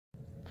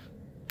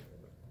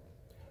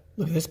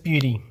Look at this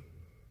beauty.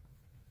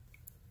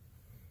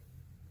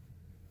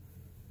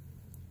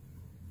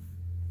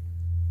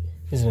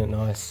 Isn't it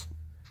nice?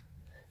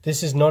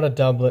 This is not a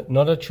doublet,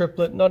 not a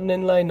triplet, not an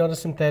inlay, not a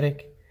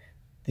synthetic.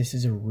 This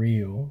is a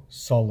real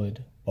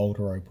solid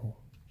boulder opal.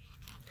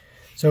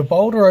 So a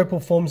boulder opal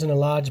forms in a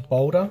large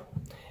boulder,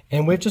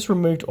 and we've just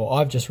removed, or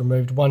I've just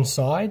removed one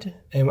side,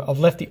 and I've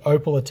left the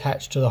opal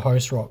attached to the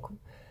host rock,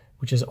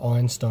 which is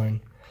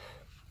ironstone.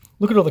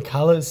 Look at all the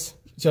colours.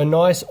 It's a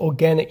nice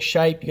organic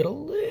shape. You get a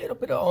little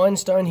bit of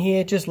ironstone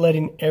here, just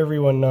letting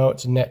everyone know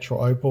it's a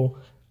natural opal.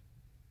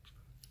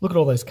 Look at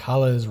all those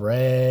colours,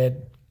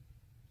 red,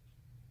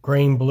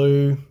 green,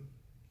 blue.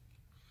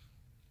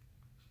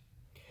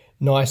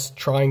 Nice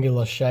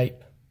triangular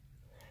shape.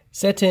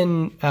 Set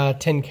in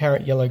 10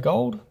 karat yellow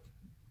gold.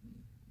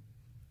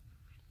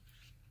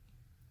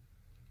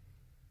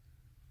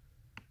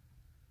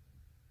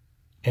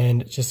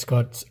 And it's just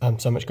got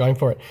so much going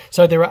for it.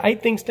 So there are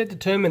 8 things that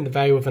determine the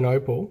value of an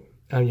opal.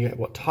 You get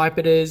what type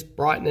it is,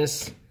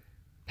 brightness,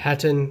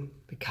 pattern,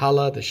 the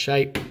color, the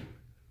shape,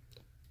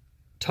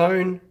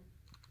 tone,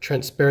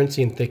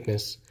 transparency and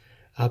thickness.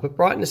 But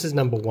brightness is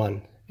number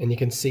 1, and you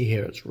can see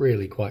here it's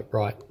really quite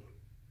bright.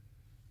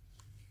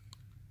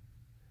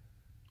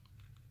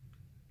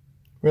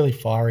 Really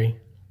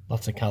fiery,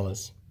 lots of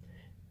colors.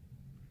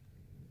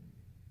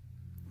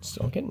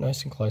 So I'll get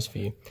nice and close for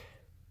you.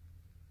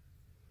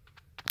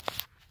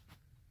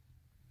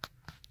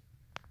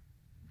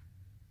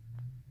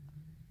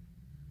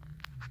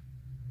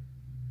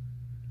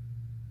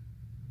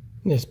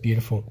 It's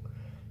beautiful.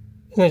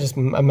 Isn't it just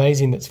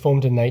amazing that's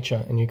formed in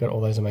nature and you've got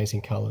all those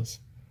amazing colors?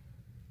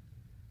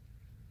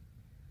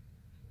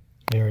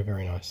 Very,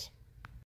 very nice.